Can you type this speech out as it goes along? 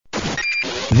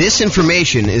This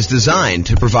information is designed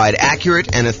to provide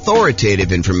accurate and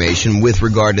authoritative information with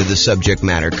regard to the subject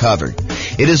matter covered.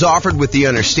 It is offered with the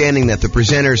understanding that the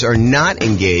presenters are not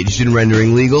engaged in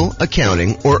rendering legal,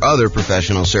 accounting, or other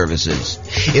professional services.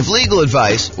 If legal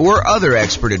advice or other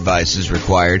expert advice is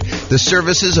required, the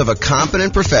services of a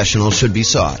competent professional should be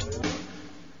sought.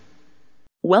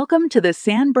 Welcome to the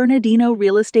San Bernardino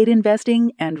Real Estate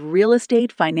Investing and Real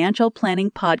Estate Financial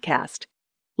Planning Podcast.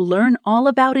 Learn all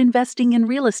about investing in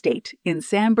real estate in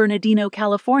San Bernardino,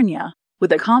 California,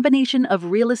 with a combination of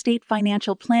real estate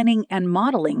financial planning and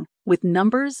modeling with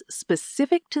numbers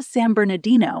specific to San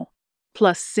Bernardino,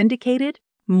 plus syndicated,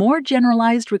 more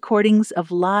generalized recordings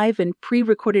of live and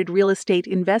pre-recorded real estate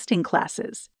investing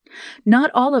classes.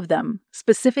 Not all of them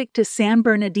specific to San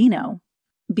Bernardino.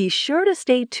 Be sure to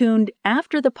stay tuned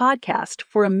after the podcast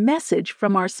for a message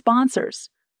from our sponsors.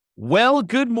 Well,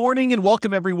 good morning and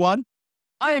welcome, everyone.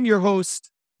 I am your host,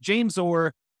 James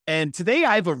Orr, and today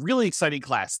I have a really exciting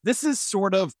class. This is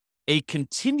sort of a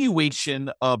continuation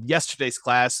of yesterday's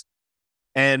class,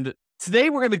 and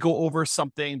today we're going to go over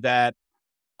something that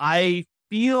I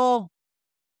feel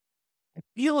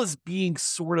is being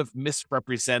sort of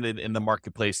misrepresented in the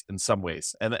marketplace in some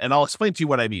ways, and I'll explain to you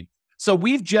what I mean. So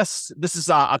this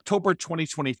is October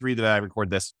 2023 that I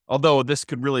record this, although this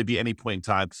could really be any point in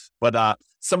time, but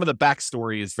some of the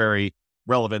backstory is very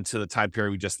relevant to the time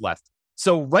period we just left.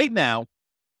 So right now,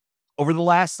 over the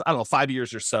last, 5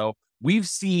 years or so, we've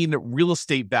seen real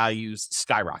estate values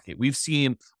skyrocket. We've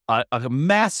seen a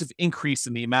massive increase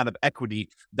in the amount of equity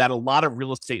that a lot of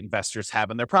real estate investors have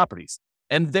in their properties.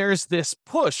 And there's this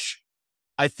push,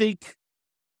 I think,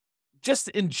 just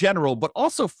in general, but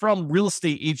also from real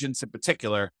estate agents in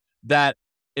particular, that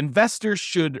investors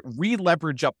should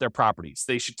re-leverage up their properties.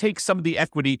 They should take some of the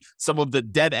equity, some of the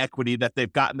dead equity that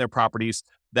they've got in their properties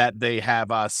that they have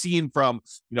seen from,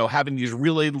 having these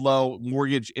really low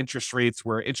mortgage interest rates,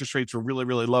 where interest rates were really,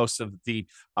 really low. So that the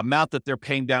amount that they're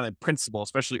paying down in principal,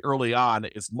 especially early on,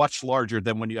 is much larger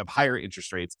than when you have higher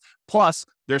interest rates. Plus,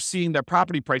 they're seeing their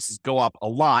property prices go up a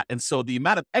lot. And so the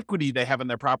amount of equity they have in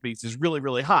their properties is really,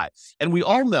 really high. And we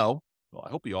all know, well, I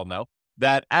hope you all know,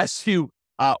 that as you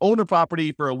own a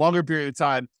property for a longer period of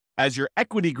time, as your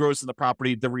equity grows in the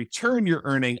property, the return you're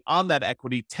earning on that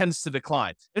equity tends to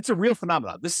decline. It's a real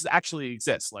phenomenon. This actually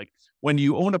exists. Like when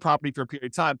you own a property for a period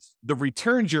of time, the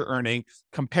returns you're earning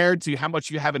compared to how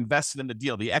much you have invested in the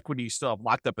deal, the equity you still have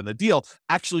locked up in the deal,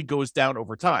 actually goes down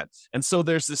over time. And so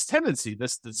there's this tendency,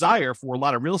 this desire for a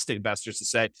lot of real estate investors to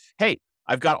say, hey,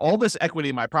 I've got all this equity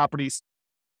in my properties.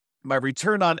 My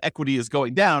return on equity is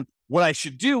going down. What I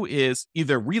should do is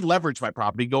either re-leverage my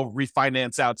property, go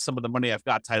refinance out some of the money I've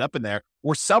got tied up in there,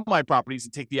 or sell my properties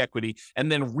and take the equity and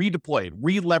then redeploy it,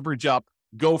 re-leverage up,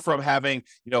 go from having,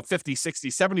 50, 60,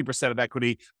 70% of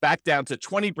equity back down to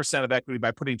 20% of equity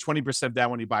by putting 20%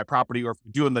 down when you buy a property, or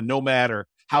doing the nomad or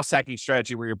house hacking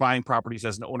strategy where you're buying properties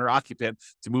as an owner occupant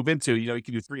to move into. You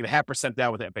can do 3.5%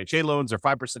 down with FHA loans, or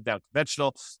 5% down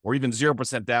conventional, or even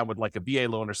 0% down with like a VA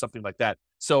loan or something like that.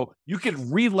 So you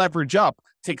can re-leverage up,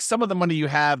 take some of the money you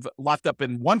have locked up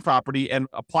in one property and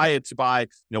apply it to buy,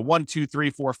 1, 2, 3,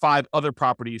 4, 5 other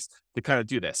properties to kind of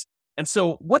do this. And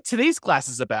so what today's class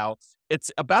is about,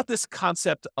 it's about this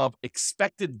concept of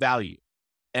expected value.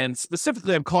 And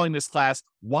specifically, I'm calling this class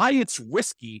why it's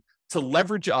risky to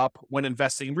leverage up when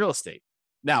investing in real estate.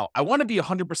 Now, I want to be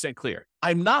 100% clear.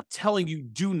 I'm not telling you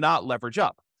do not leverage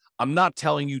up. I'm not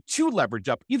telling you to leverage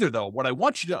up either, though. What I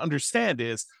want you to understand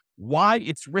is why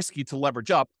it's risky to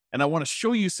leverage up. And I want to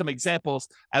show you some examples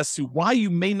as to why you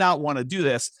may not want to do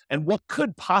this and what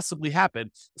could possibly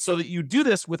happen, so that you do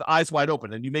this with eyes wide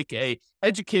open and you make a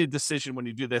educated decision when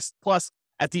you do this. Plus,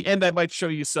 at the end, I might show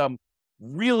you some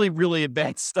really, really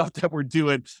advanced stuff that we're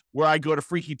doing where I go to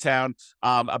Freaky Town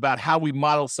about how we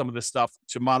model some of this stuff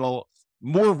to model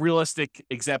more realistic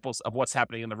examples of what's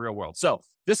happening in the real world. So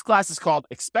this class is called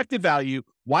Expected Value,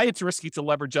 Why It's Risky to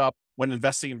Leverage Up when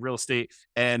Investing in Real Estate.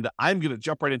 And I'm going to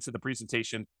jump right into the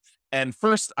presentation. And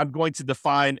first, I'm going to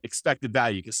define expected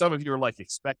value, because some of you are like,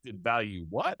 expected value,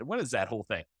 what? What is that whole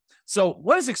thing? So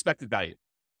what is expected value?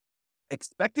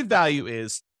 Expected value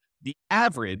is the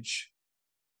average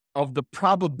of the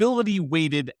probability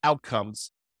weighted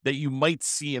outcomes that you might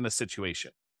see in a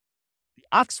situation. The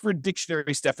Oxford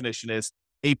Dictionary's definition is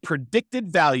a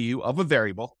predicted value of a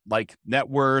variable like net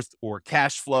worth or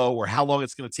cash flow, or how long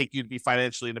it's going to take you to be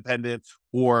financially independent,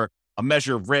 or a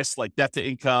measure of risk like debt to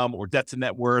income or debt to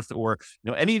net worth, or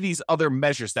any of these other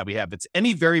measures that we have. It's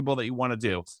any variable that you want to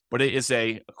do, but it is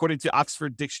according to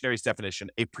Oxford Dictionary's definition,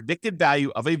 a predicted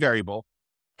value of a variable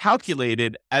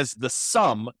calculated as the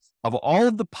sum of all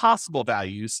of the possible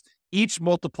values each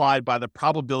multiplied by the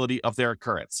probability of their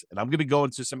occurrence. And I'm going to go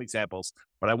into some examples,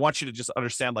 but I want you to just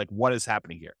understand like what is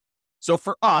happening here. So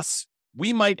for us,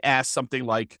 we might ask something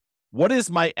like, what is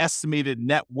my estimated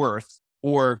net worth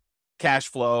or cash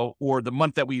flow or the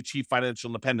month that we achieve financial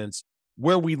independence,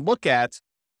 where we look at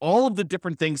all of the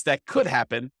different things that could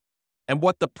happen and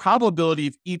what the probability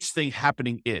of each thing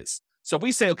happening is. So if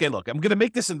we say, okay, look, I'm going to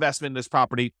make this investment in this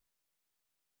property.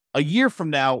 A year from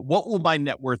now, what will my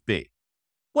net worth be?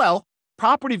 Well,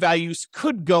 property values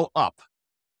could go up.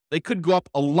 They could go up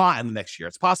a lot in the next year.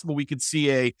 It's possible we could see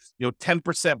a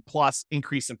 10% plus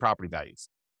increase in property values.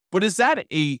 But is that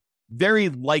a very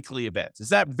likely event? Is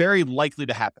that very likely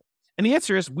to happen? And the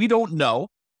answer is we don't know,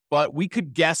 but we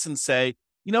could guess and say,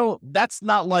 that's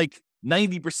not like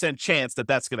 90% chance that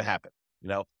that's going to happen.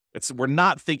 We're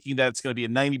not thinking that it's going to be a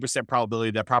 90%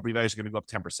 probability that property values are going to go up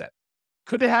 10%.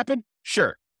 Could it happen?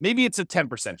 Sure. Maybe it's a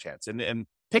 10% chance. And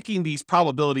picking these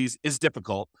probabilities is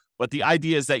difficult, but the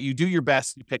idea is that you do your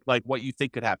best. You pick like what you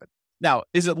think could happen. Now,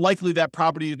 is it likely that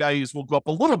property values will go up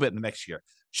a little bit in the next year?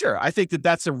 Sure. I think that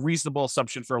that's a reasonable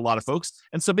assumption for a lot of folks.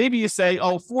 And so maybe you say,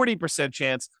 40%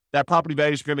 chance that property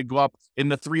values are going to go up in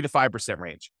the 3 to 5%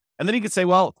 range. And then you could say,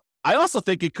 well, I also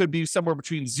think it could be somewhere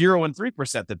between 0 and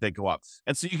 3% that they go up.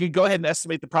 And so you can go ahead and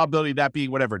estimate the probability of that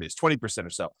being whatever it is, 20% or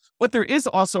so. But there is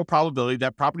also a probability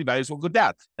that property values will go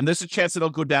down. And there's a chance that it'll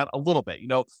go down a little bit,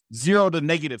 0 to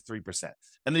negative 3%.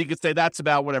 And then you could say that's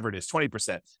about whatever it is,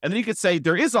 20%. And then you could say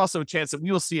there is also a chance that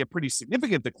we will see a pretty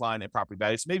significant decline in property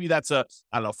values. Maybe that's a,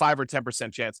 5 or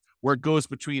 10% chance where it goes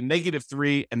between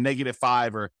 -3 and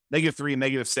 -5 or -3 and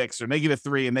 -6 or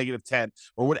 -3 and -10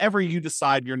 or whatever you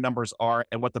decide your numbers are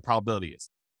and what the probability is.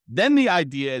 Then the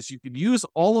idea is you can use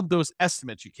all of those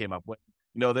estimates you came up with.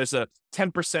 There's a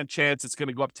 10% chance it's going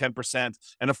to go up 10%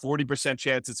 and a 40%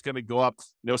 chance it's going to go up,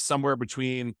 somewhere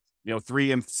between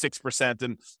 3 and 6%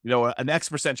 and, an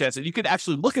X% chance. And you could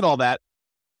actually look at all that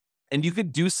and you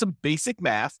could do some basic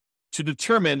math to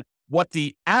determine what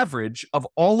the average of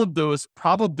all of those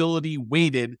probability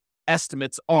weighted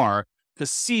estimates are to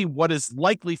see what is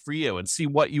likely for you and see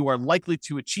what you are likely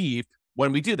to achieve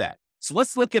when we do that. So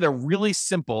let's look at a really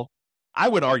simple, I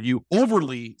would argue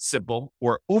overly simple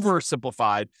or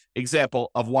oversimplified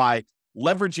example of why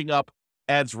leveraging up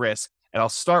adds risk. And I'll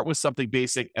start with something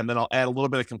basic, and then I'll add a little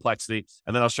bit of complexity,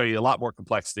 and then I'll show you a lot more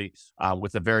complexity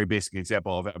with a very basic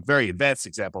example of a very advanced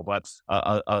example, but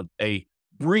a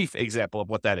brief example of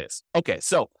what that is. Okay,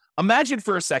 so imagine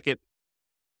for a second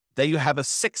that you have a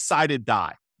 6-sided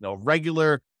die,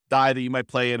 regular die that you might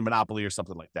play in Monopoly or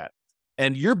something like that.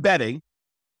 And you're betting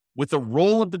with the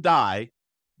roll of the die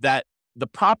that the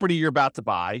property you're about to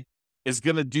buy is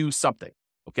going to do something.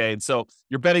 Okay, and so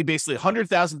you're betting basically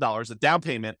 $100,000, a down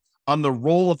payment, on the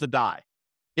roll of the die.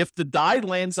 If the die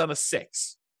lands on a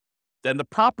 6, then the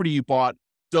property you bought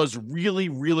does really,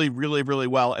 really, really, really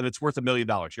well, and it's worth $1 million.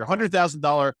 Your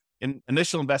 $100,000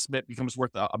 initial investment becomes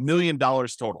worth $1 million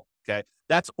total. Okay,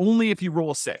 that's only if you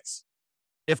roll a 6.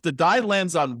 If the die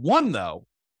lands on 1, though,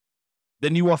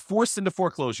 then you are forced into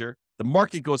foreclosure. The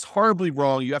market goes horribly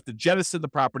wrong. You have to jettison the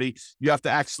property. You have to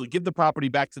actually give the property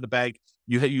back to the bank.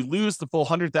 You lose the full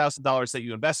 $100,000 that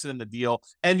you invested in the deal,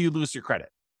 and you lose your credit.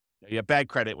 You have bad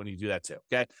credit when you do that too.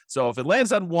 Okay. So if it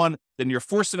lands on 1, then you're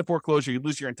forced into foreclosure. You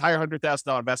lose your entire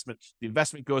 $100,000 investment. The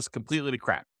investment goes completely to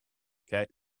crap. Okay.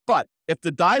 But if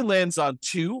the die lands on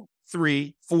 2,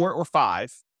 3, 4, or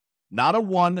 5, not a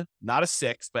 1, not a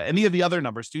 6, but any of the other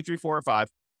numbers, 2, 3, 4, or 5,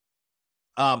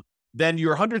 then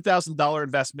your $100,000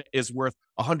 investment is worth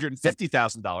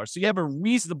 $150,000. So you have a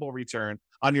reasonable return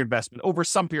on your investment over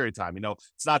some period of time.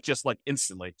 It's not just like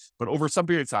instantly, but over some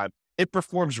period of time, it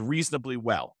performs reasonably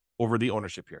well over the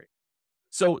ownership period.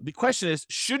 So the question is,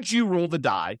 should you roll the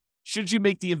die? Should you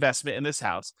make the investment in this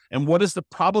house? And what is the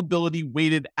probability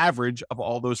weighted average of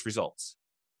all those results?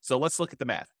 So let's look at the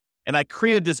math. And I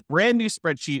created this brand new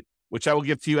spreadsheet, which I will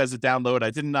give to you as a download. I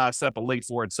didn't set up a link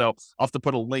for it, so I'll have to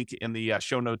put a link in the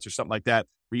show notes or something like that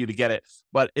for you to get it.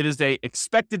 But it is a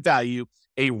expected value,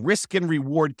 a risk and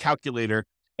reward calculator,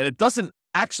 and it doesn't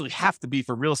actually have to be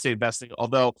for real estate investing,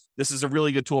 although this is a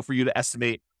really good tool for you to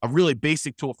estimate, a really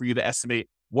basic tool for you to estimate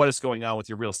what is going on with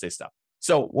your real estate stuff.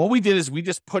 So what we did is we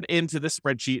just put into this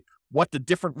spreadsheet what the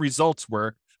different results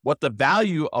were, what the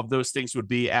value of those things would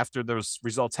be after those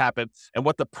results happen, and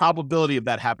what the probability of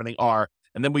that happening are.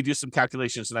 And then we do some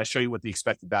calculations and I show you what the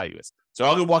expected value is. So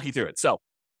I'll go walk you through it. So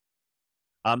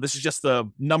this is just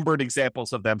the numbered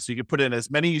examples of them. So you can put in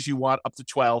as many as you want, up to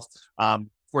 12.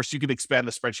 Of course, you can expand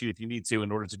the spreadsheet if you need to in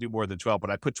order to do more than 12,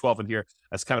 but I put 12 in here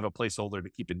as kind of a placeholder to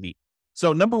keep it neat.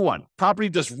 So number 1, property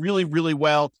does really, really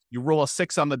well. You roll a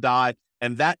 6 on the die,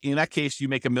 and that in that case, you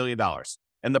make $1 million.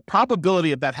 And the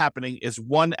probability of that happening is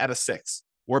 1 out of 6,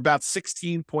 or about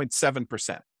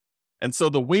 16.7%. And so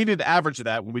the weighted average of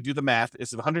that, when we do the math,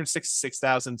 is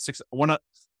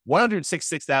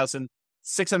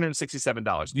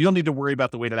 $166,667. You don't need to worry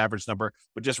about the weighted average number,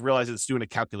 but just realize it's doing a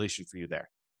calculation for you there.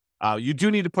 You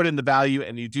do need to put in the value,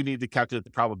 and you do need to calculate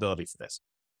the probability for this.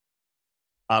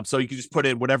 So you can just put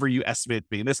in whatever you estimate it to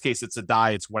be. In this case, it's a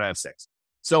die. It's 1 out of 6.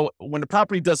 So when the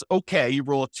property does okay, you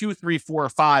roll a 2, 3, 4, or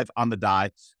 5 on the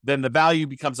die, then the value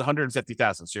becomes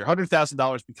 $150,000. So your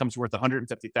 $100,000 becomes worth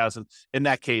 $150,000 in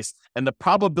that case. And the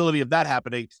probability of that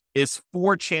happening is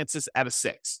 4 chances out of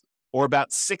 6, or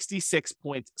about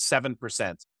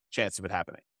 66.7% chance of it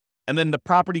happening. And then the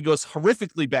property goes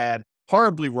horrifically bad,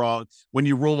 horribly wrong, when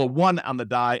you roll a 1 on the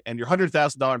die, and your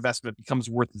 $100,000 investment becomes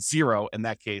worth 0 in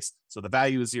that case. So the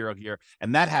value is 0 here.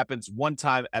 And that happens 1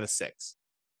 time out of 6.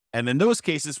 And in those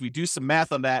cases, we do some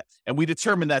math on that, and we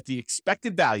determine that the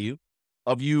expected value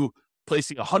of you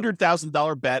placing a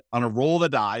 $100,000 bet on a roll of the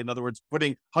die, in other words,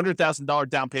 putting $100,000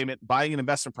 down payment, buying an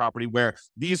investment property where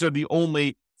these are the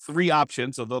only 3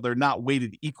 options, although they're not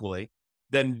weighted equally,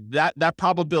 then that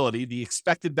probability, the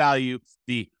expected value,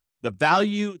 the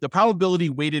probability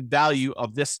weighted value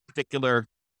of this particular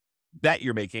bet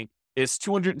you're making is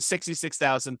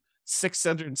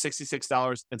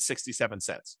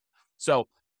 $266,666.67. So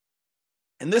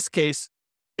in this case,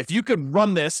 if you could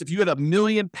run this, if you had 1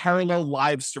 million parallel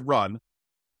lives to run,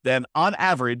 then on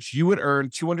average, you would earn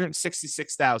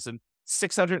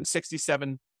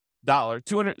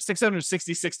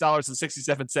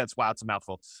 $666,67. Wow, it's a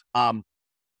mouthful. On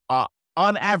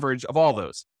average of all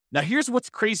those. Now, here's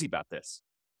what's crazy about this,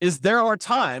 is there are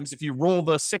times, if you roll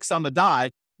the 6 on the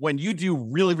die, when you do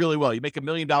really, really well, you make $1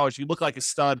 million, you look like a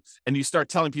stud, and you start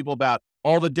telling people about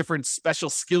all the different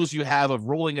special skills you have of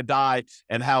rolling a die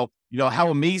and how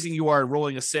amazing you are at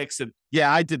rolling a 6. And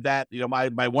yeah, I did that. My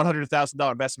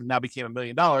 $100,000 investment now became $1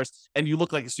 million, and you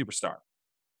look like a superstar.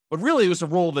 But really, it was a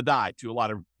roll of the die to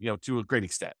a great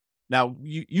extent. Now,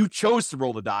 you chose to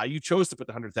roll the die. You chose to put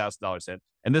the $100,000 in.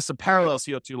 And this parallels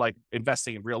to like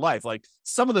investing in real life. Like,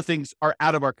 some of the things are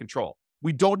out of our control.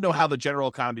 We don't know how the general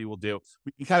economy will do.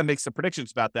 We can kind of make some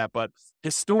predictions about that, but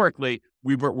historically,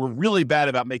 we're really bad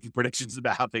about making predictions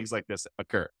about how things like this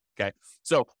occur. Okay,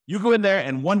 so you go in there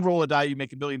and one roll of die, you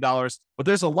make $1 million, but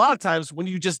there's a lot of times when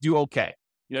you just do okay.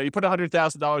 You put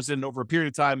 $100,000 in over a period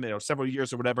of time, several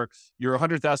years or whatever, your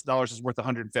 $100,000 is worth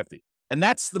 $150,000, and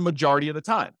that's the majority of the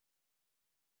time.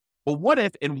 But what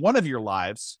if in one of your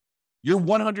lives, your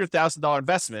 $100,000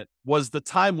 investment was the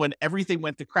time when everything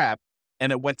went to crap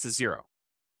and it went to 0?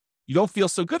 You don't feel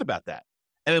so good about that.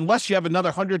 And unless you have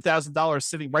another $100,000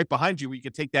 sitting right behind you where you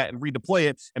can take that and redeploy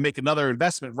it and make another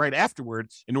investment right afterward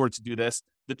in order to do this,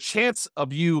 the chance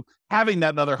of you having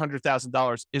that another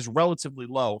 $100,000 is relatively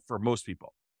low for most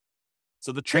people.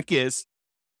 So the trick is,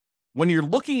 when you're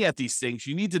looking at these things,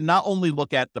 you need to not only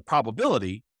look at the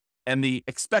probability and the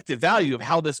expected value of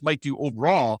how this might do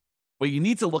overall, but you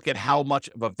need to look at how much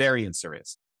of a variance there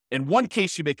is. In one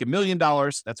case, you make $1 million.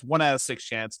 That's 1 out of 6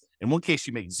 chance. In one case,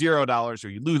 you make $0 or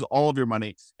you lose all of your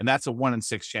money, and that's a 1 in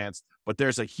 6 chance. But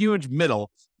there's a huge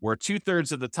middle where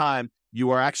 2/3 of the time you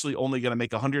are actually only going to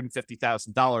make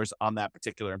 $150,000 on that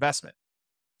particular investment.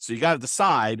 So you got to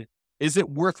decide, is it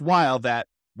worthwhile that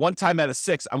 1 time out of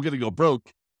 6, I'm going to go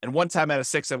broke, and 1 time out of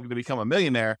 6, I'm going to become a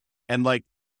millionaire, and like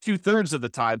 2/3 of the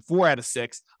time, 4 out of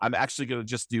 6, I'm actually going to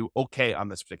just do okay on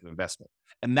this particular investment.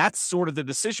 And that's sort of the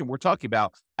decision we're talking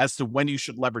about as to when you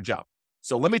should leverage up.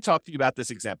 So let me talk to you about this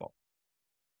example.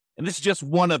 And this is just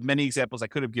one of many examples I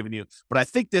could have given you, but I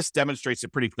think this demonstrates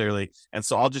it pretty clearly. And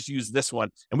so I'll just use this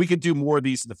one, and we could do more of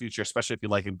these in the future, especially if you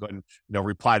like them. Go ahead and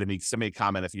reply to me, send me a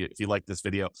comment if you like this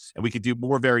video, and we could do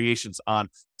more variations on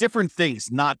different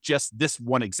things, not just this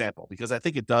one example, because I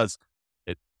think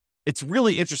it's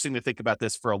really interesting to think about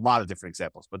this for a lot of different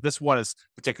examples, but this one is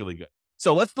particularly good.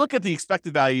 So let's look at the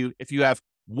expected value. If you have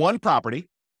one property,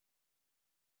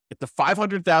 it's a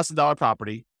 $500,000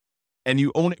 property, and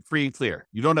you own it free and clear.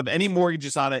 You don't have any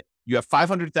mortgages on it. You have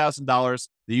 $500,000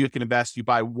 that you can invest. You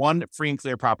buy one free and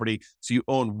clear property. So you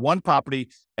own one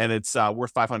property, and it's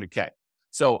worth $500K.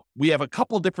 So we have a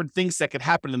couple different things that could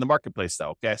happen in the marketplace,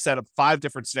 though. Okay, I set up 5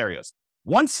 different scenarios.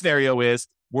 One scenario is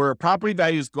where property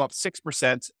values go up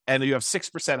 6% and you have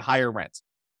 6% higher rent.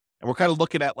 And we're kind of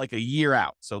looking at like a year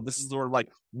out. So this is sort of like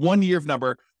 1 year of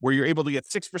number where you're able to get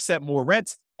 6% more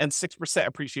rent and 6%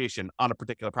 appreciation on a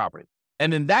particular property.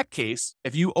 And in that case,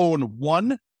 if you own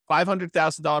one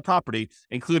 $500,000 property,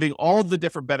 including all the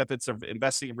different benefits of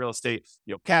investing in real estate,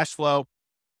 cash flow,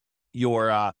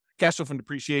 your cash flow from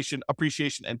depreciation,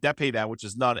 appreciation, and debt pay down, which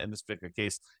is none in this particular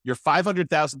case, your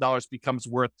 $500,000 becomes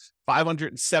worth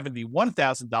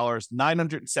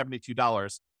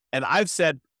 $571,972. And I've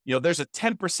said, there's a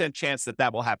 10% chance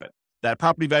that will happen, that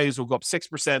property values will go up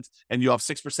 6% and you'll have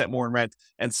 6% more in rent.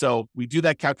 And so we do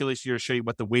that calculation here to show you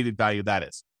what the weighted value of that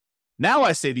is. Now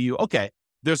I say to you, okay,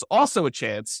 there's also a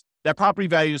chance that property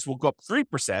values will go up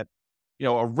 3%,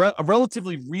 a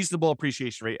relatively reasonable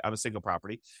appreciation rate on a single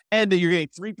property, and that you're getting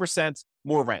 3%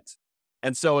 more rent.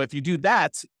 And so if you do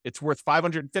that, it's worth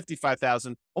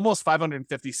 $555,000, almost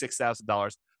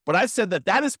 $556,000. But I've said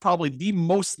that is probably the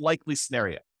most likely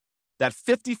scenario. That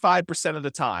 55% of the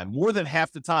time, more than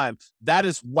half the time, that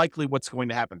is likely what's going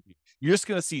to happen. You're just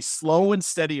going to see slow and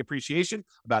steady appreciation,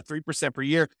 about 3% per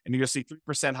year, and you're going to see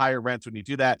 3% higher rent when you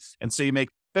do that. And so you make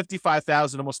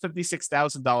 $55,000, almost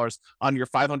 $56,000 on your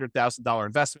 $500,000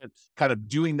 investment, kind of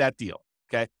doing that deal.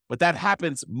 Okay. But that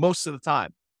happens most of the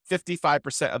time,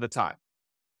 55% of the time.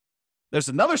 There's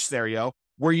another scenario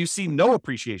where you see no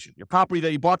appreciation. Your property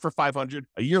that you bought for $500,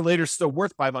 a year later, is still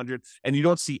worth $500, and you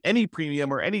don't see any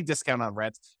premium or any discount on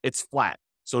rent. It's flat.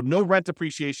 So no rent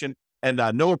appreciation and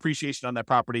no appreciation on that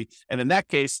property. And in that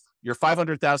case, your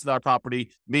 $500,000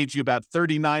 property made you about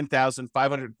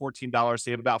 $39,514. So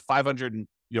you have about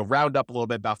round up a little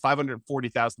bit, about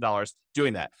 $540,000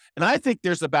 doing that. And I think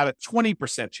there's about a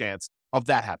 20% chance of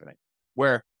that happening,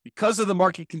 where because of the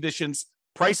market conditions,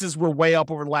 prices were way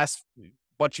up over the last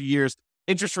bunch of years.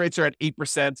 Interest rates are at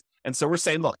 8%. And so we're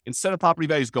saying, look, instead of property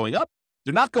values going up,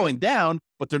 they're not going down,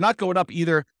 but they're not going up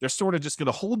either. They're sort of just going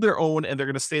to hold their own, and they're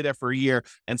going to stay there for a year.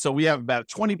 And so we have about a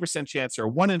 20% chance, or a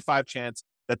 1 in 5 chance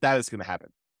that is going to happen.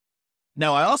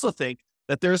 Now, I also think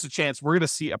that there's a chance we're going to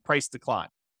see a price decline,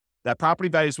 that property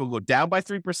values will go down by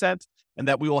 3%, and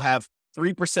that we will have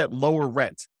 3% lower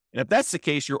rent. And if that's the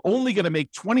case, you're only going to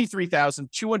make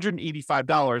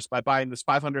 $23,285 by buying this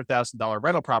 $500,000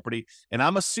 rental property. And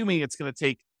I'm assuming that's going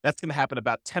to happen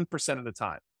about 10% of the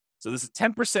time. So there's a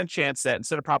 10% chance that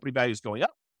instead of property values going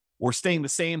up or staying the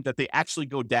same, that they actually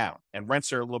go down, and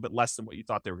rents are a little bit less than what you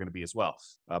thought they were going to be as well,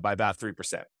 by about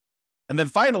 3%. And then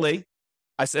finally,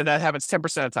 I said that happens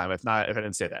 10% of the time, if I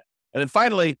didn't say that. And then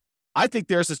finally, I think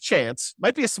there's a chance,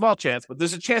 might be a small chance, but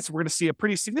there's a chance we're going to see a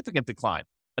pretty significant decline,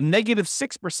 a negative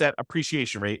 6%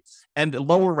 appreciation rate and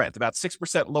lower rent, about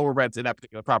 6% lower rent in that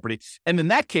particular property. And in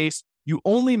that case, you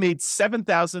only made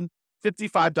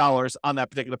 $7,055 on that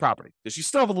particular property, because you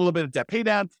still have a little bit of debt pay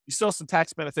down, you still have some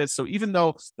tax benefits. So even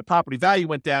though the property value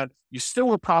went down, you still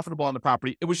were profitable on the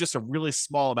property. It was just a really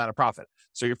small amount of profit.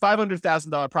 So your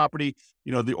 $500,000 property,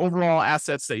 the overall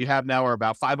assets that you have now are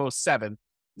about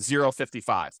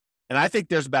 $507,055. And I think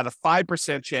there's about a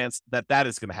 5% chance that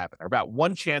is going to happen, or about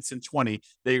 1 chance in 20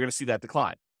 that you're going to see that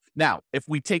decline. Now, if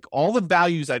we take all the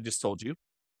values I just told you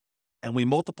and we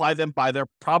multiply them by their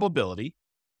probability,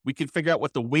 we can figure out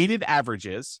what the weighted average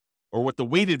is, or what the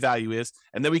weighted value is,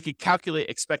 and then we can calculate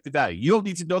expected value. You don't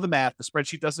need to know the math. The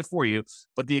spreadsheet does it for you.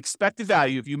 But the expected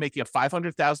value, if you're making a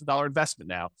 $500,000 investment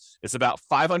now, is about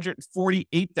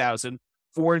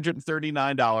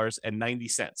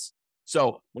 $548,439.90.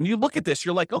 So when you look at this,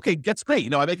 you're like, okay, that's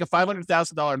great. I make a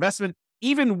 $500,000 investment,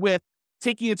 even with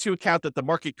taking into account that the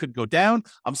market could go down,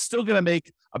 I'm still going to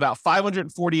make about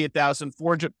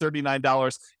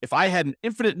 $548,439. If I had an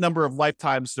infinite number of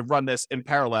lifetimes to run this in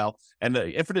parallel, and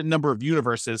the infinite number of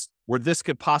universes where this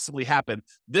could possibly happen,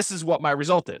 this is what my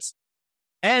result is.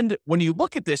 And when you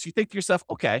look at this, you think to yourself,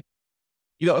 okay,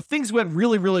 if things went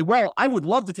really, really well, I would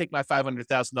love to take my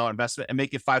 $500,000 investment and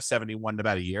make it $571 in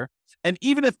about a year. And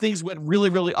even if things went really,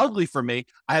 really ugly for me,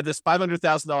 I had this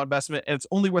 $500,000 investment and it's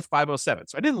only worth $507.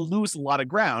 So I didn't lose a lot of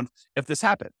ground if this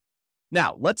happened.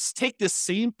 Now, let's take this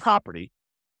same property,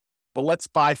 but let's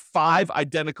buy 5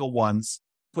 identical ones,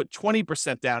 put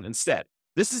 20% down instead.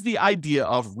 This is the idea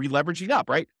of releveraging up,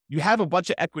 right? You have a bunch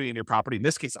of equity in your property, in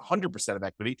this case, 100% of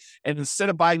equity. And instead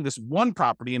of buying this one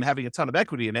property and having a ton of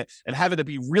equity in it and having it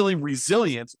be really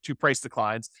resilient to price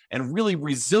declines and really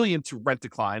resilient to rent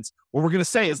declines, what we're going to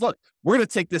say is, look, we're going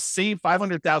to take this same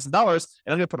 $500,000 and I'm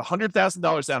going to put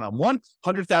 $100,000 down on 1,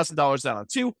 $100,000 down on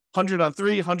 2, 100 on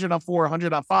 3, 100 on 4,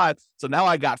 100 on 5. So now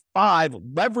I got 5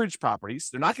 leverage properties.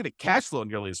 They're not going to cash flow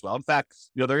nearly as well. In fact,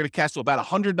 they're going to cash flow about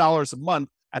 $100 a month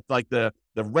at like the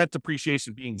rent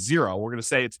depreciation being 0. We're going to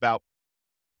say it's about,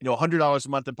 $100 a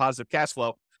month in positive cash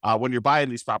flow when you're buying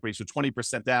these properties, so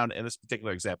 20% down in this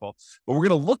particular example. But we're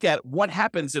going to look at what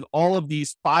happens in all of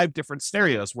these 5 different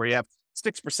scenarios where you have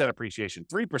 6% appreciation,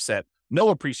 3%, no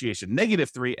appreciation,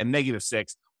 -3, and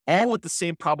 -6, all with the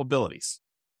same probabilities.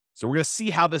 So we're going to see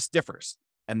how this differs.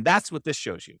 And that's what this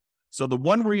shows you. So the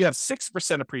one where you have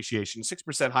 6% appreciation,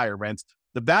 6% higher rent,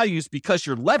 the values, because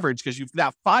you're leveraged, because you've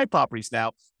got 5 properties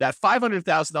now, that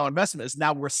 $500,000 investment is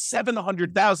now worth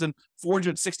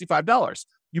 $700,465.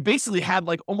 You basically had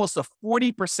like almost a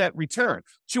 40% return,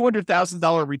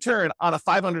 $200,000 return on a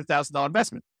 $500,000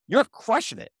 investment. You're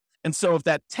crushing it. And so if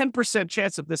that 10%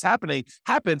 chance of this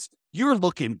happens, you're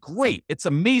looking great. It's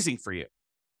amazing for you.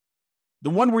 The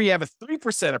one where you have a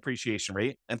 3% appreciation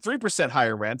rate and 3%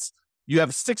 higher rents, you have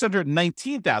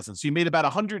 $619,000. So you made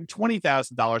about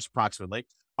 $120,000 approximately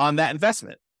on that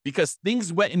investment because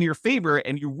things went in your favor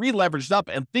and you re-leveraged up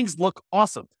and things look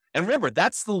awesome. And remember,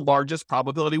 that's the largest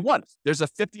probability one. There's a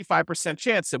 55%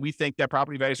 chance that we think that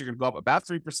property values are going to go up about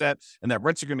 3% and that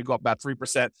rents are going to go up about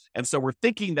 3%. And so we're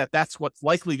thinking that that's what's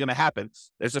likely going to happen.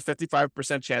 There's a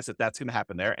 55% chance that that's going to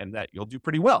happen there and that you'll do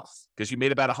pretty well because you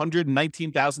made about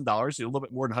 $119,000, a little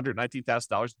bit more than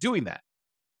 $119,000 doing that.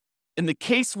 In the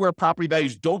case where property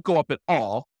values don't go up at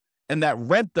all and that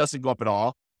rent doesn't go up at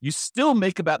all, you still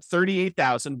make about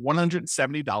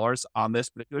 $38,170 on this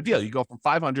particular deal. You go from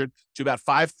 $500 to about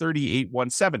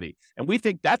 $538,170. And we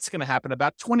think that's going to happen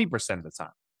about 20% of the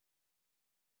time.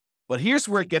 But here's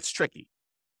where it gets tricky.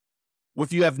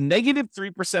 If you have negative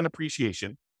 3%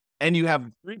 appreciation and you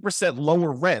have 3%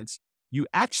 lower rent, you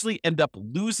actually end up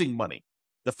losing money.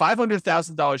 The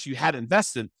 $500,000 you had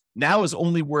invested now is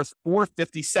only worth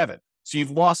 $457,000. So you've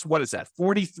lost, what is that?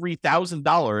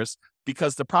 $43,000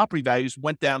 because the property values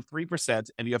went down 3%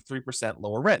 and you have 3%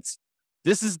 lower rents.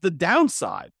 This is the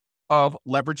downside of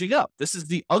leveraging up. This is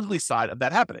the ugly side of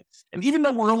that happening. And even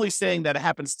though we're only saying that it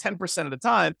happens 10% of the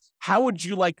time, how would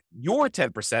you like your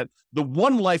 10%, the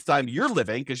one lifetime you're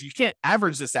living, because you can't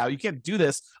average this out. You can't do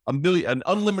this an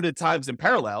unlimited times in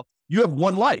parallel. You have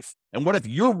one life. And what if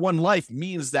your one life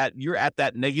means that you're at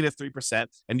that negative 3%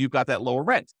 and you've got that lower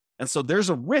rent? And so there's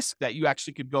a risk that you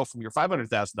actually could go from your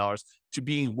 $500,000 to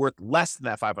being worth less than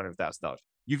that $500,000.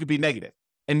 You could be negative.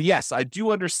 And yes, I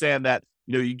do understand that,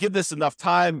 you give this enough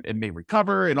time, it may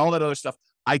recover and all that other stuff.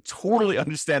 I totally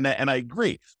understand that. And I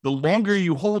agree. The longer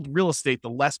you hold real estate,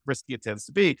 the less risky it tends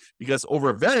to be because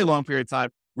over a very long period of time,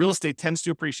 real estate tends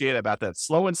to appreciate about that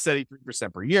slow and steady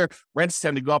 3% per year. Rents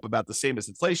tend to go up about the same as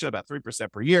inflation, about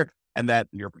 3% per year. And that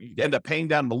you end up paying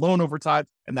down the loan over time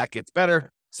and that gets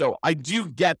better. So I do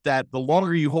get that the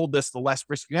longer you hold this, the less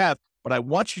risk you have, but I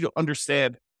want you to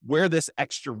understand where this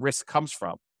extra risk comes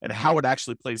from and how it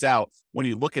actually plays out when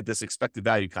you look at this expected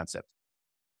value concept.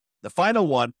 The final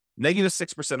one, negative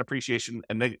 6% appreciation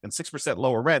and 6%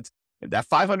 lower rent, and that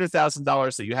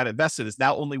 $500,000 that you had invested is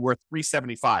now only worth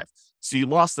 $375,000. So you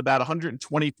lost about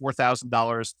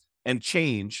 $124,000 and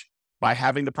change by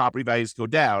having the property values go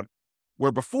down,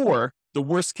 where before, the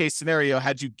worst case scenario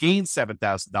had you gained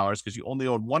 $7,000 because you only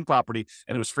owned one property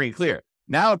and it was free and clear.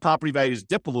 Now property values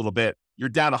dip a little bit. You're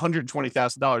down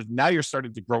 $120,000. Now you're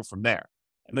starting to grow from there.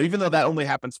 And even though that only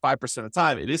happens 5% of the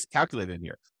time, it is calculated in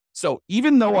here. So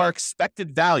even though our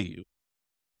expected value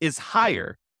is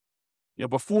higher,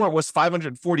 before it was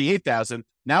 $548,000,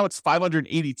 now it's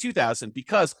 $582,000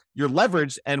 because you're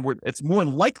leveraged and it's more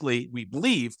likely, we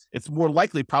believe, it's more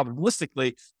likely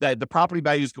probabilistically that the property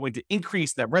value is going to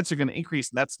increase, that rents are going to increase,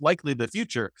 and that's likely the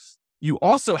future. You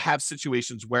also have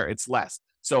situations where it's less.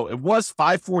 So it was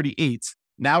 $548,000,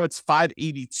 now it's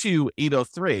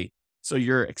 $582,803. So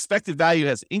your expected value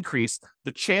has increased.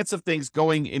 The chance of things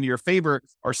going in your favor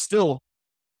are still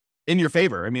in your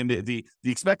favor. I mean, the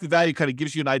expected value kind of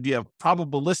gives you an idea of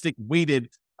probabilistic weighted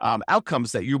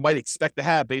outcomes that you might expect to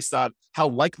have based on how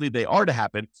likely they are to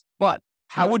happen. But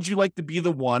how would you like to be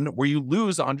the one where you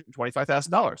lose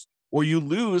 $125,000 or you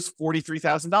lose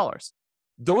 $43,000?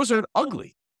 Those are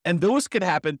ugly. And those could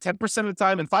happen 10% of the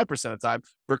time and 5% of the time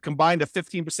for combined of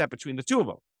 15% between the two of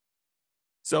them.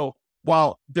 So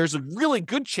while there's a really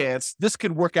good chance this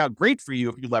could work out great for you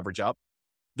if you leverage up,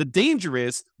 the danger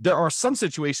is there are some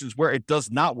situations where it does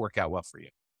not work out well for you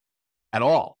at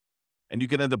all. And you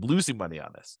can end up losing money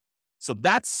on this. So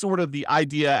that's sort of the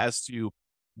idea as to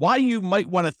why you might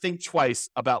want to think twice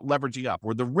about leveraging up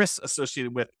or the risks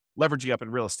associated with leveraging up in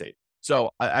real estate.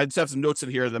 So I just have some notes in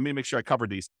here. Let me make sure I cover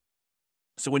these.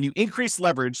 So when you increase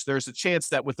leverage, there's a chance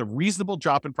that with a reasonable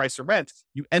drop in price or rent,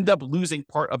 you end up losing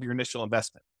part of your initial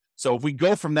investment. So if we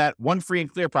go from that one free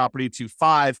and clear property to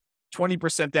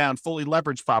 20% down, fully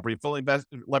leveraged property,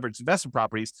 leveraged investment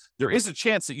properties, there is a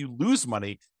chance that you lose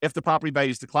money if the property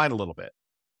values decline a little bit.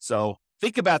 So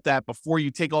think about that before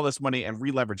you take all this money and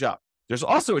re-leverage up. There's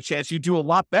also a chance you do a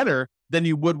lot better than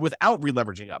you would without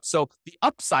re-leveraging up. So the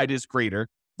upside is greater,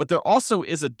 but there also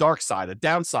is a dark side, a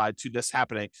downside to this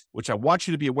happening, which I want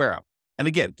you to be aware of. And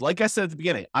again, like I said at the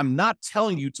beginning, I'm not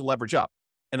telling you to leverage up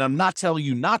and I'm not telling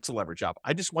you not to leverage up.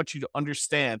 I just want you to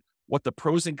understand what the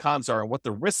pros and cons are and what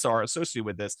the risks are associated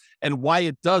with this and why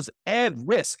it does add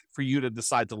risk for you to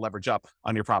decide to leverage up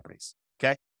on your properties.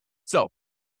 Okay. So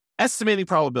estimating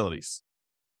probabilities.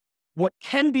 What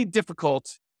can be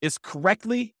difficult is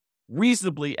correctly,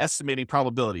 reasonably estimating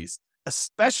probabilities,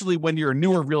 especially when you're a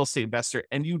newer real estate investor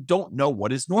and you don't know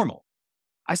what is normal.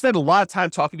 I spend a lot of time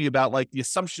talking to you about like the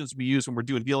assumptions we use when we're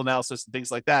doing deal analysis and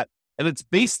things like that. And it's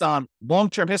based on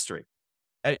long-term history.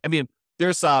 I mean,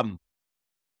 there's a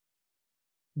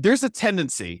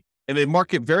tendency in a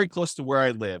market very close to where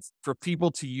I live for people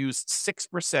to use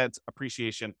 6%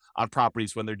 appreciation on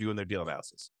properties when they're doing their deal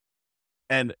analysis.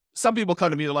 And some people come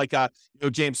to me like,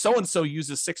 James, so-and-so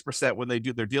uses 6% when they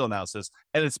do their deal analysis.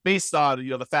 And it's based on,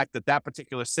 the fact that that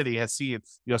particular city has seen,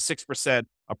 6%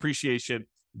 appreciation,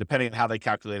 depending on how they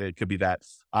calculate it. It could be that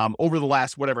over the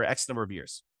last, whatever, X number of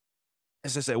years.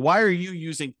 As I say, why are you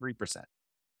using 3%?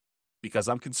 Because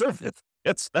I'm conservative.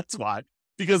 That's why.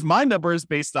 Because my number is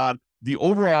based on the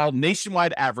overall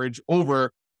nationwide average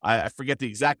over, I forget the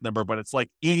exact number, but it's like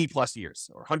 80 plus years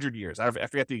or 100 years. I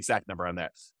forget the exact number on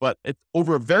that. But it's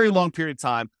over a very long period of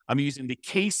time. I'm using the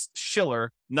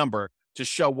Case-Shiller number to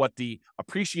show what the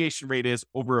appreciation rate is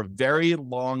over a very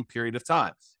long period of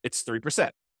time. It's 3%.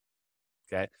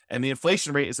 Okay. And the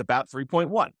inflation rate is about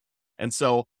 3.1. And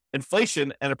so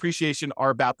inflation and appreciation are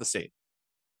about the same.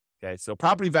 Okay. So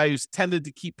property values tended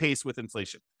to keep pace with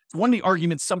inflation. It's one of the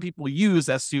arguments some people use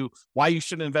as to why you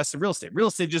shouldn't invest in real estate. Real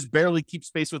estate just barely keeps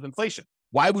pace with inflation.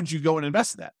 Why would you go and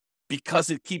invest in that? Because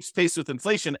it keeps pace with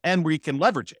inflation and we can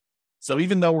leverage it. So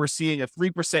even though we're seeing a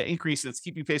 3% increase that's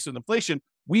keeping pace with inflation,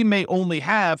 we may only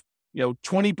have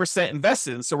 20%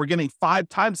 invested in. So we're getting 5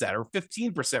 times that or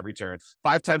 15% return,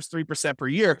 5 times 3% per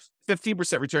year,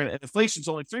 15% return, and inflation's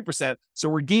only 3%. So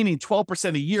we're gaining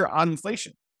 12% a year on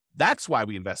inflation. That's why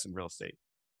we invest in real estate.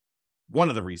 One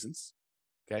of the reasons.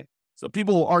 Okay. So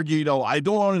people will argue, I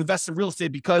don't want to invest in real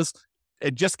estate because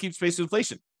it just keeps pace with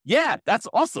inflation. Yeah, that's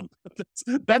awesome.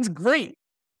 That's great.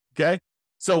 Okay.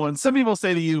 So when some people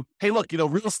say to you, hey, look,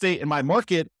 real estate in my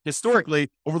market historically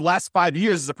over the last 5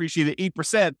 years has appreciated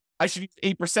 8%. I should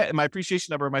use 8% in my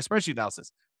appreciation number in my spreadsheet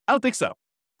analysis. I don't think so.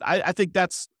 I think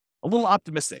that's a little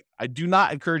optimistic. I do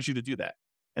not encourage you to do that.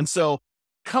 And so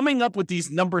coming up with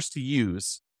these numbers to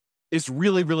use is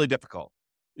really, really difficult.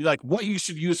 Like what you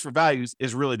should use for values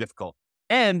is really difficult.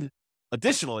 And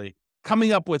additionally,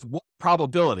 coming up with what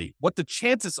probability, what the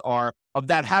chances are of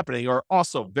that happening are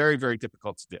also very, very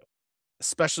difficult to do,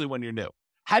 especially when you're new.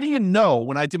 How do you know,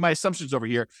 when I did my assumptions over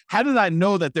here, how did I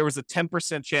know that there was a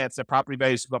 10% chance that property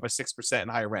values would go up by 6% in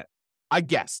higher rent? I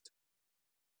guessed.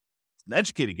 It's an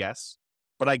educated guess,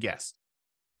 but I guessed.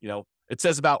 It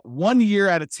says about 1 year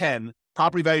out of 10,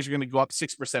 property values are going to go up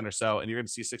 6% or so, and you're going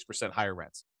to see 6% higher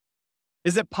rents.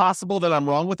 Is it possible that I'm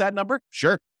wrong with that number?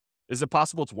 Sure. Is it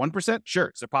possible it's 1%?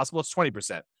 Sure. Is it possible it's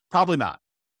 20%? Probably not.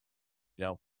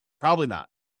 Probably not.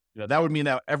 That would mean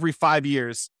that every 5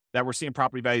 years that we're seeing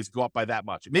property values go up by that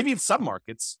much. Maybe in some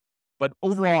markets, but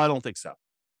overall, I don't think so.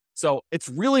 So it's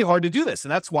really hard to do this.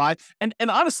 And that's why, and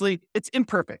honestly, it's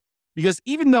imperfect because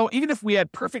even if we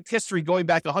had perfect history going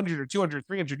back 100 or 200,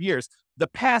 300 years, the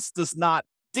past does not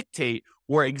dictate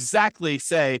or exactly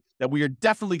say that we are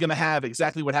definitely going to have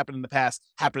exactly what happened in the past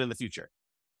happen in the future.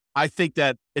 I think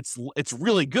that it's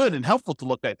really good and helpful to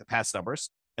look at the past numbers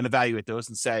and evaluate those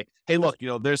and say, hey, look,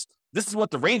 this is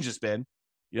what the range has been.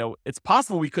 It's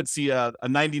possible we could see a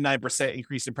 99%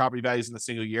 increase in property values in a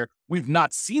single year. We've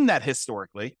not seen that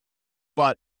historically,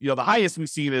 but the highest we've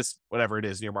seen is whatever it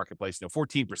is in your marketplace,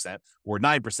 14% or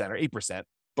 9% or 8%.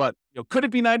 But could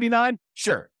it be 99?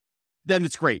 Sure. Then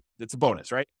it's great. It's a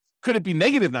bonus, right? Could it be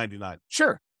negative 99?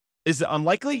 Sure. Is it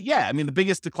unlikely? Yeah. I mean, the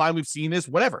biggest decline we've seen is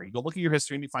whatever. You go look at your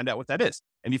history and you find out what that is,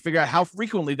 and you figure out how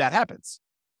frequently that happens.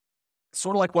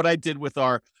 Sort of like what I did with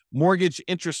our mortgage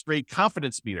interest rate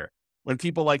confidence meter. When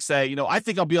people say, I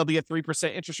think I'll be able to get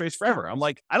 3% interest rates forever. I'm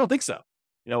like, I don't think so.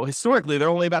 Historically, they're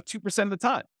only about 2% of the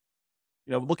time.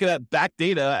 Looking at back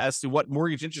data as to what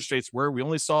mortgage interest rates were, we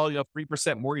only saw,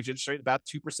 3% mortgage interest rate about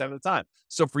 2% of the time.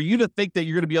 So for you to think that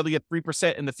you're going to be able to get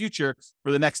 3% in the future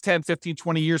for the next 10, 15,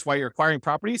 20 years while you're acquiring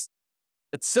properties,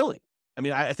 it's silly. I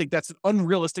mean, I think that's an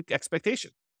unrealistic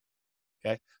expectation.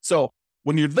 Okay. So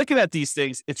when you're looking at these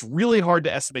things, it's really hard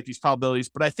to estimate these probabilities,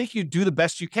 but I think you do the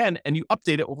best you can and you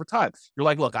update it over time. You're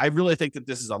like, look, I really think that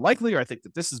this is unlikely, or I think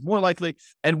that this is more likely.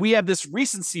 And we have this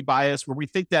recency bias where we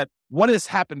think that what has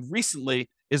happened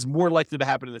recently is more likely to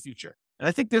happen in the future. And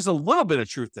I think there's a little bit of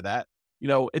truth to that.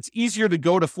 It's easier to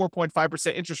go to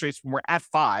 4.5% interest rates when we're at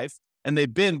 5, and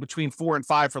they've been between 4 and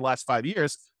 5 for the last 5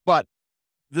 years. But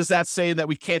does that say that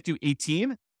we can't do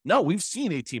 18? No, we've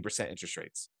seen 18% interest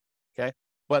rates. Okay.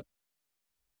 But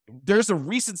there's a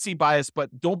recency bias,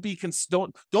 but don't be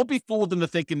fooled into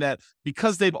thinking that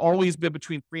because they've always been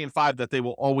between 3 and 5, that they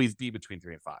will always be between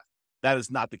 3 and 5. That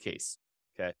is not the case.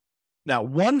 Okay. Now,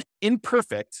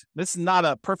 this is not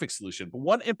a perfect solution, but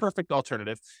one imperfect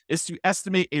alternative is to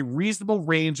estimate a reasonable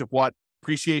range of what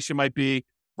appreciation might be,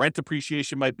 rent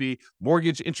appreciation might be,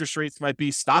 mortgage interest rates might be,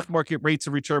 stock market rates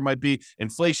of return might be,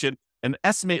 inflation, and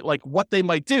estimate like what they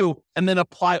might do, and then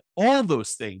apply all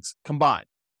those things combined.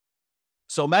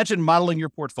 So imagine modeling your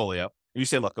portfolio, and you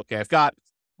say, look, okay, I've got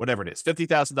whatever it is,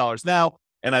 $50,000 now,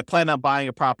 and I plan on buying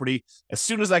a property as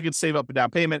soon as I can save up a down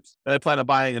payment. Then I plan on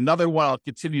buying another one. I'll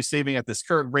continue saving at this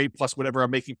current rate plus whatever I'm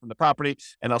making from the property,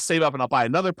 and I'll save up and I'll buy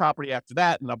another property after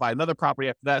that, and I'll buy another property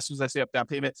after that as soon as I save up down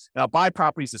payment, and I'll buy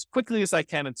properties as quickly as I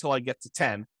can until I get to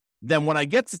 10. Then when I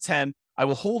get to 10, I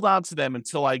will hold on to them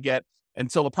until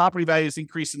the property values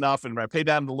increase enough and I pay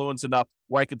down the loans enough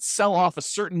where I could sell off a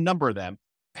certain number of them,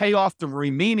 pay off the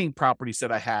remaining properties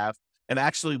that I have, and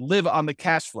actually live on the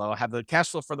cash flow, have the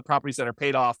cash flow for the properties that are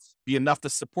paid off be enough to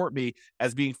support me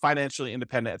as being financially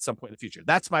independent at some point in the future.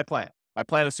 That's my plan. My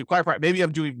plan is to acquire property. Maybe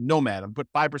I'm doing Nomad. I'm put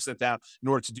 5% down in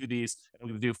order to do these. I'm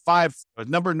going to do a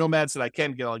number of Nomads that I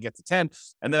can get. I'll get to 10,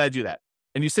 and then I do that.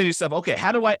 And you say to yourself, okay,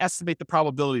 how do I estimate the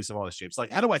probabilities of all this, James?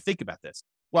 Like, how do I think about this?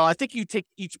 Well, I think you take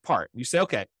each part. You say,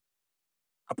 okay,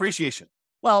 appreciation.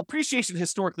 Well, appreciation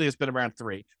historically has been around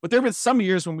 3, but there have been some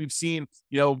years when we've seen,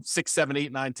 6, 7,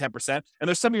 8, 9, 10%. And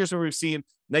there's some years where we've seen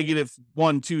negative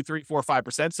 1, 2, 3, 4,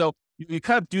 5%. So you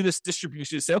kind of do this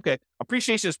distribution to say, okay,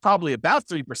 appreciation is probably about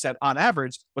 3% on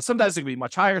average, but sometimes it can be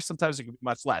much higher. Sometimes it can be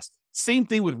much less. Same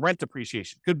thing with rent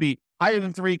appreciation. Could be higher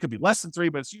than 3, could be less than 3,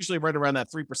 but it's usually right around that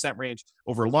 3% range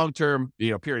over a long-term,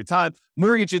 period of time.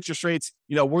 Mortgage interest rates,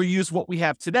 we'll use what we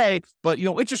have today, but,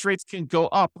 interest rates can go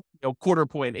up, quarter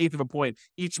point, eighth of a point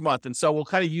each month. And so we'll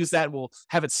kind of use that. We'll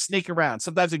have it snake around.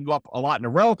 Sometimes it can go up a lot in a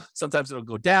row. Sometimes it'll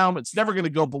go down. It's never going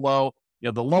to go below,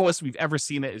 the lowest we've ever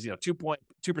seen it is, 2.2%,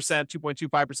 2.25%,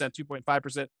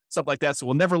 2.5%, something like that. So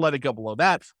we'll never let it go below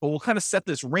that, but we'll kind of set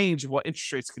this range of what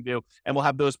interest rates can do, and we'll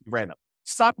have those be random.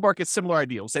 Stock market, similar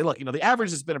idea. We'll say, look, the average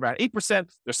has been around 8%.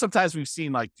 There's sometimes we've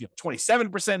seen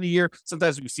 27% a year.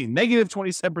 Sometimes we've seen negative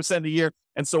 27% a year.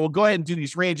 And so we'll go ahead and do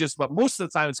these ranges, but most of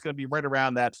the time it's going to be right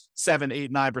around that 7,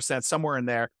 8, 9%, somewhere in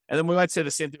there. And then we might say the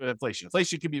same thing with inflation.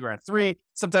 Inflation can be around 3.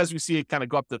 Sometimes we see it kind of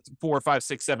go up to 4, 5,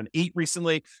 6, 7, 8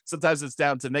 recently. Sometimes it's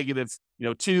down to negative,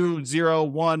 2, 0,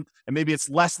 1, and maybe it's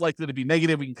less likely to be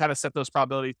negative. We can kind of set those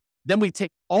probabilities. Then we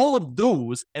take all of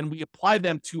those and we apply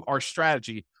them to our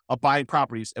strategy of buying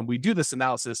properties. And we do this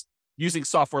analysis using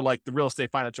software like the Real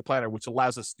Estate Financial Planner, which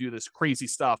allows us to do this crazy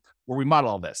stuff where we model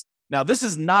all this. Now, this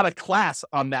is not a class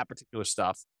on that particular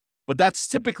stuff, but that's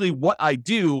typically what I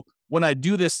do when I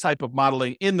do this type of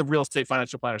modeling in the Real Estate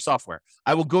Financial Planner software.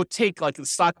 I will go take like the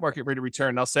stock market rate of return,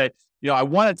 and I'll say, I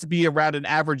want it to be around an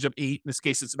average of 8. In this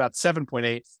case, it's about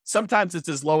 7.8. Sometimes it's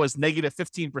as low as negative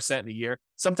 15% in a year.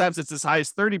 Sometimes it's as high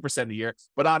as 30% a year.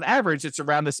 But on average, it's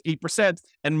around this 8%.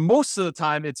 And most of the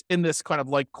time, it's in this kind of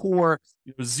like core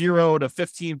 0 to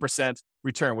 15%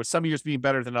 return, with some years being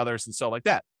better than others and so like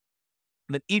that.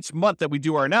 And then each month that we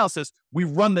do our analysis, we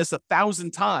run this 1,000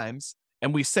 times.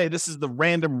 And we say this is the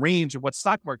random range of what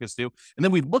stock markets do. And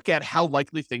then we look at how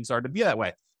likely things are to be that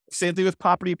way. Same thing with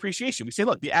property appreciation. We say,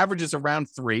 look, the average is around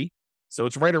 3. So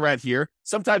it's right around here.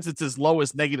 Sometimes it's as low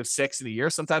as negative 6 in a year.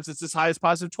 Sometimes it's as high as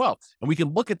positive 12. And we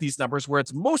can look at these numbers where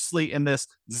it's mostly in this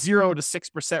 0 to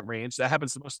 6% range. That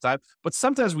happens most of the time. But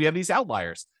sometimes we have these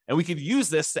outliers. And we could use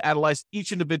this to analyze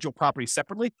each individual property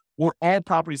separately, or all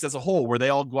properties as a whole, where they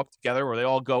all go up together or they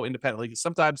all go independently. Because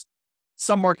sometimes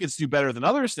some markets do better than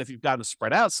others. And if you've got to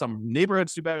spread out, some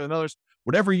neighborhoods do better than others.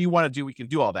 Whatever you want to do, we can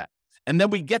do all that. And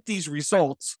then we get these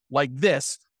results like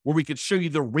this, where we could show you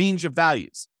the range of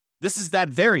values. This is that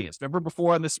variance. Remember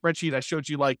before on this spreadsheet, I showed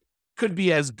you could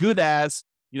be as good as,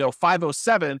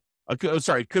 507.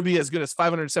 Could be as good as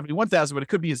 571,000, but it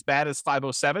could be as bad as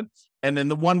 507. And then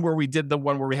the one where we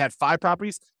had 5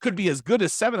 properties could be as good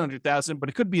as 700,000, but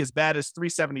it could be as bad as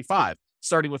 375,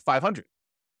 starting with 500.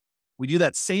 We do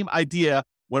that same idea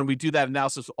when we do that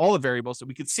analysis of all the variables, that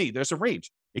we can see there's a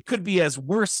range. It could be as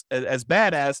as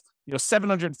bad as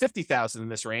 750,000 in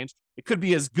this range. It could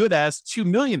be as good as $2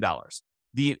 million.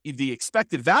 The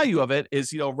expected value of it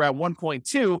is around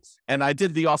 1.2. And I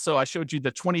showed you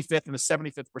the 25th and the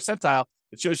 75th percentile.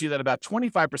 It shows you that about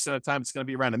 25% of the time it's going to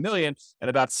be around $1 million, and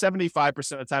about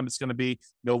 75% of the time it's going to be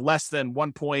less than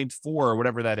 1.4 or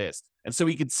whatever that is. And so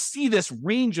we can see this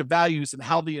range of values and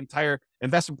how the entire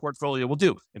investment portfolio will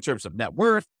do in terms of net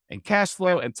worth and cash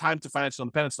flow and time to financial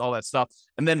independence and all that stuff.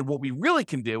 And then what we really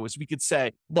can do is we could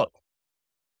say, look,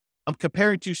 I'm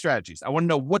comparing two strategies. I want to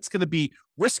know what's going to be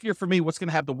riskier for me, what's going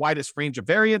to have the widest range of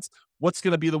variance, what's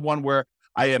going to be the one where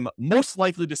I am most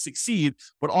likely to succeed,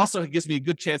 but also gives me a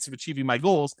good chance of achieving my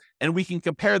goals. And we can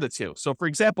compare the two. So for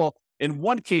example, in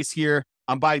one case here,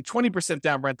 I'm buying 20%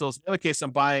 down rentals. In the other case,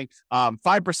 I'm buying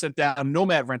 5% down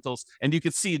Nomad rentals. And you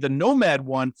can see the Nomad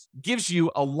one gives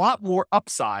you a lot more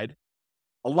upside,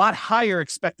 a lot higher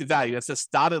expected value. That's this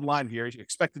dotted line here. Your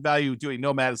expected value doing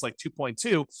Nomad is like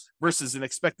 2.2 versus an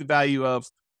expected value of,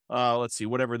 let's see,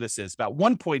 whatever this is, about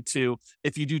 1.2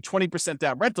 if you do 20%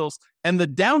 down rentals. And the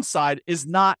downside is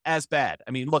not as bad.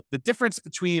 I mean, look, the difference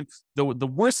between the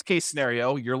worst case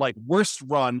scenario, your like worst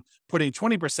run putting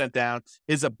 20% down,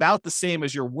 is about the same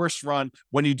as your worst run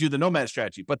when you do the Nomad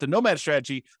strategy. But the Nomad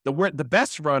strategy, the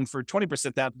best run for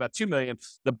 20% down is about 2 million.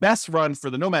 The best run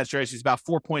for the Nomad strategy is about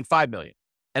 4.5 million.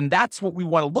 And that's what we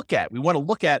want to look at. We want to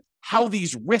look at how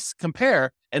these risks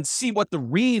compare and see what the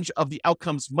range of the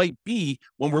outcomes might be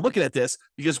when we're looking at this,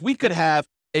 because we could have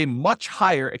a much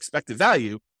higher expected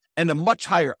value and a much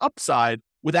higher upside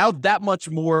without that much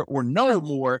more or no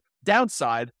more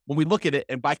downside when we look at it.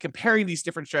 And by comparing these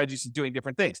different strategies and doing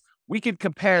different things, we can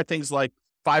compare things like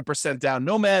 5% down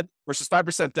Nomad versus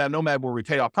 5% down Nomad where we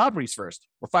pay off properties first,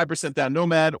 or 5% down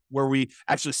Nomad where we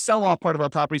actually sell off part of our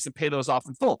properties and pay those off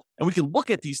in full. And we can look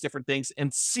at these different things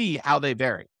and see how they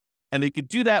vary. And you could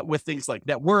do that with things like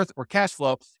net worth or cash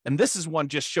flow. And this is one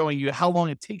just showing you how long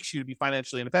it takes you to be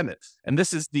financially independent. And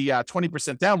this is the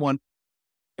 20% down one.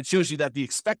 It shows you that the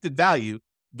expected value,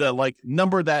 the like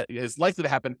number that is likely to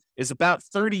happen, is about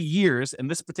 30 years in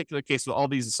this particular case with all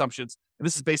these assumptions. And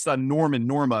this is based on Norm and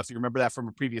Norma, if you remember that from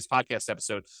a previous podcast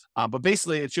episode. But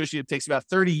basically, it shows you it takes about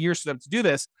 30 years for them to do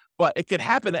this, but it could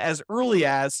happen as early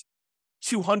as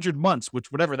 200 months,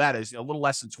 which whatever that is, a little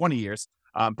less than 20 years,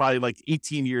 probably like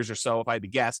 18 years or so, if I had to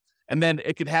guess. And then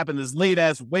it could happen as late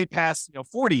as way past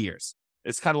 40 years.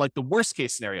 It's kind of like the worst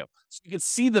case scenario. So you can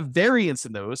see the variance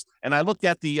in those. And I looked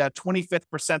at the 25th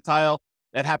percentile.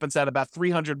 That happens at about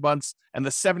 300 months, and the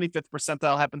 75th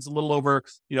percentile happens a little over,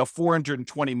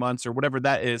 420 months or whatever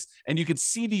that is. And you can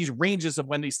see these ranges of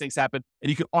when these things happen, and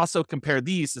you can also compare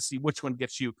these to see which one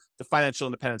gets you to financial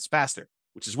independence faster,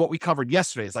 which is what we covered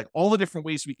yesterday. It's like all the different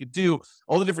ways we could do,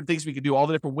 all the different things we could do, all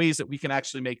the different ways that we can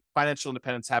actually make financial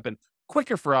independence happen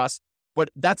quicker for us. But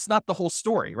that's not the whole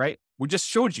story, right? We just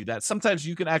showed you that sometimes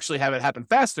you can actually have it happen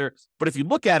faster, but if you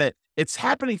look at it, it's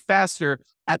happening faster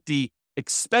at the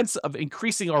expense of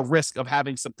increasing our risk of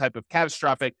having some type of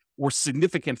catastrophic or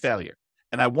significant failure.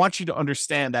 And I want you to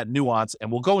understand that nuance,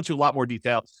 and we'll go into a lot more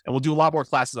detail and we'll do a lot more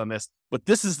classes on this, but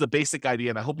this is the basic idea,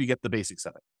 and I hope you get the basics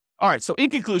of it. All right. So in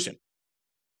conclusion,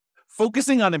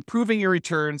 focusing on improving your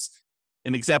returns,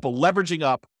 an example, leveraging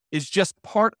up, is just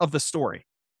part of the story.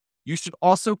 You should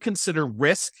also consider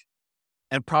risk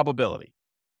and probability.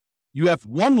 You have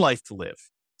one life to live.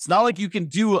 It's not like you can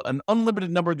do an unlimited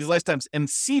number of these lifetimes and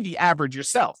see the average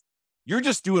yourself. You're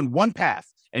just doing one path,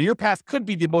 and your path could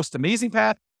be the most amazing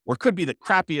path or could be the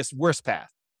crappiest, worst path.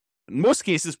 In most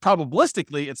cases,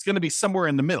 probabilistically, it's going to be somewhere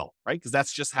in the middle, right? Because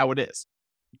that's just how it is.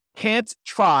 You can't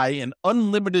try an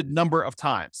unlimited number of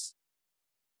times.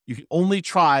 You can only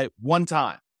try one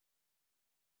time.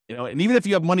 And even if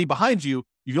you have money behind you,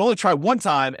 you can only try one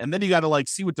time, and then you got to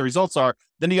see what the results are.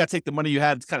 Then you got to take the money you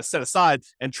had kind of set aside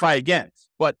and try again.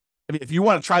 But I mean, if you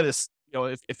want to try this,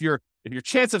 if your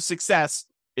chance of success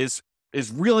is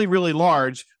really, really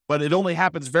large, but it only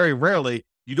happens very rarely,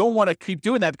 you don't want to keep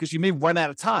doing that because you may run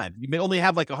out of time. You may only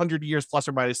have 100 years plus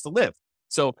or minus to live.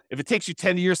 So if it takes you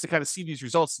 10 years to kind of see these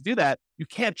results to do that, you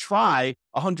can't try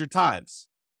 100 times.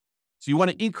 So you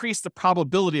want to increase the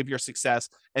probability of your success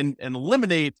and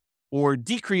eliminate or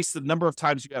decrease the number of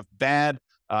times you have bad,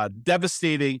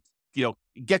 devastating,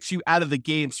 gets you out of the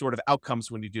game sort of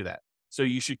outcomes when you do that. So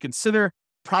you should consider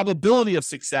probability of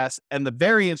success and the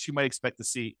variance you might expect to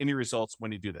see in your results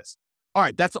when you do this. All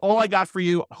right, that's all I got for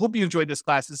you. I hope you enjoyed this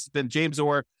class. This has been James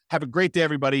Orr. Have a great day,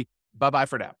 everybody. Bye-bye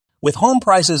for now. With home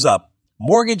prices up,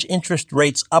 mortgage interest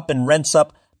rates up and rents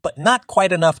up, but not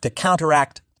quite enough to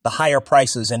counteract the higher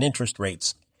prices and interest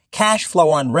rates, cash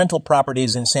flow on rental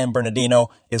properties in San Bernardino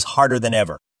is harder than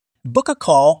ever. Book a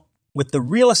call with the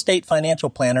Real Estate Financial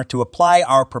Planner to apply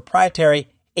our proprietary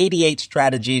 88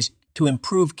 strategies to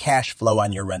improve cash flow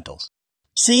on your rentals.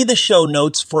 See the show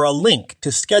notes for a link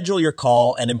to schedule your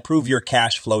call and improve your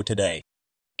cash flow today.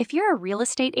 If you're a real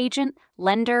estate agent,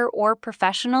 lender, or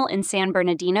professional in San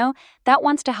Bernardino that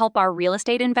wants to help our real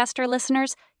estate investor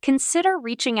listeners, consider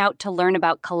reaching out to learn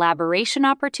about collaboration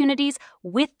opportunities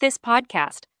with this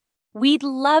podcast. We'd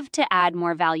love to add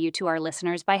more value to our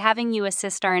listeners by having you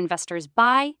assist our investors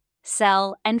buy,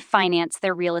 sell, and finance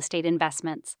their real estate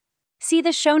investments. See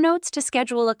the show notes to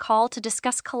schedule a call to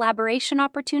discuss collaboration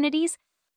opportunities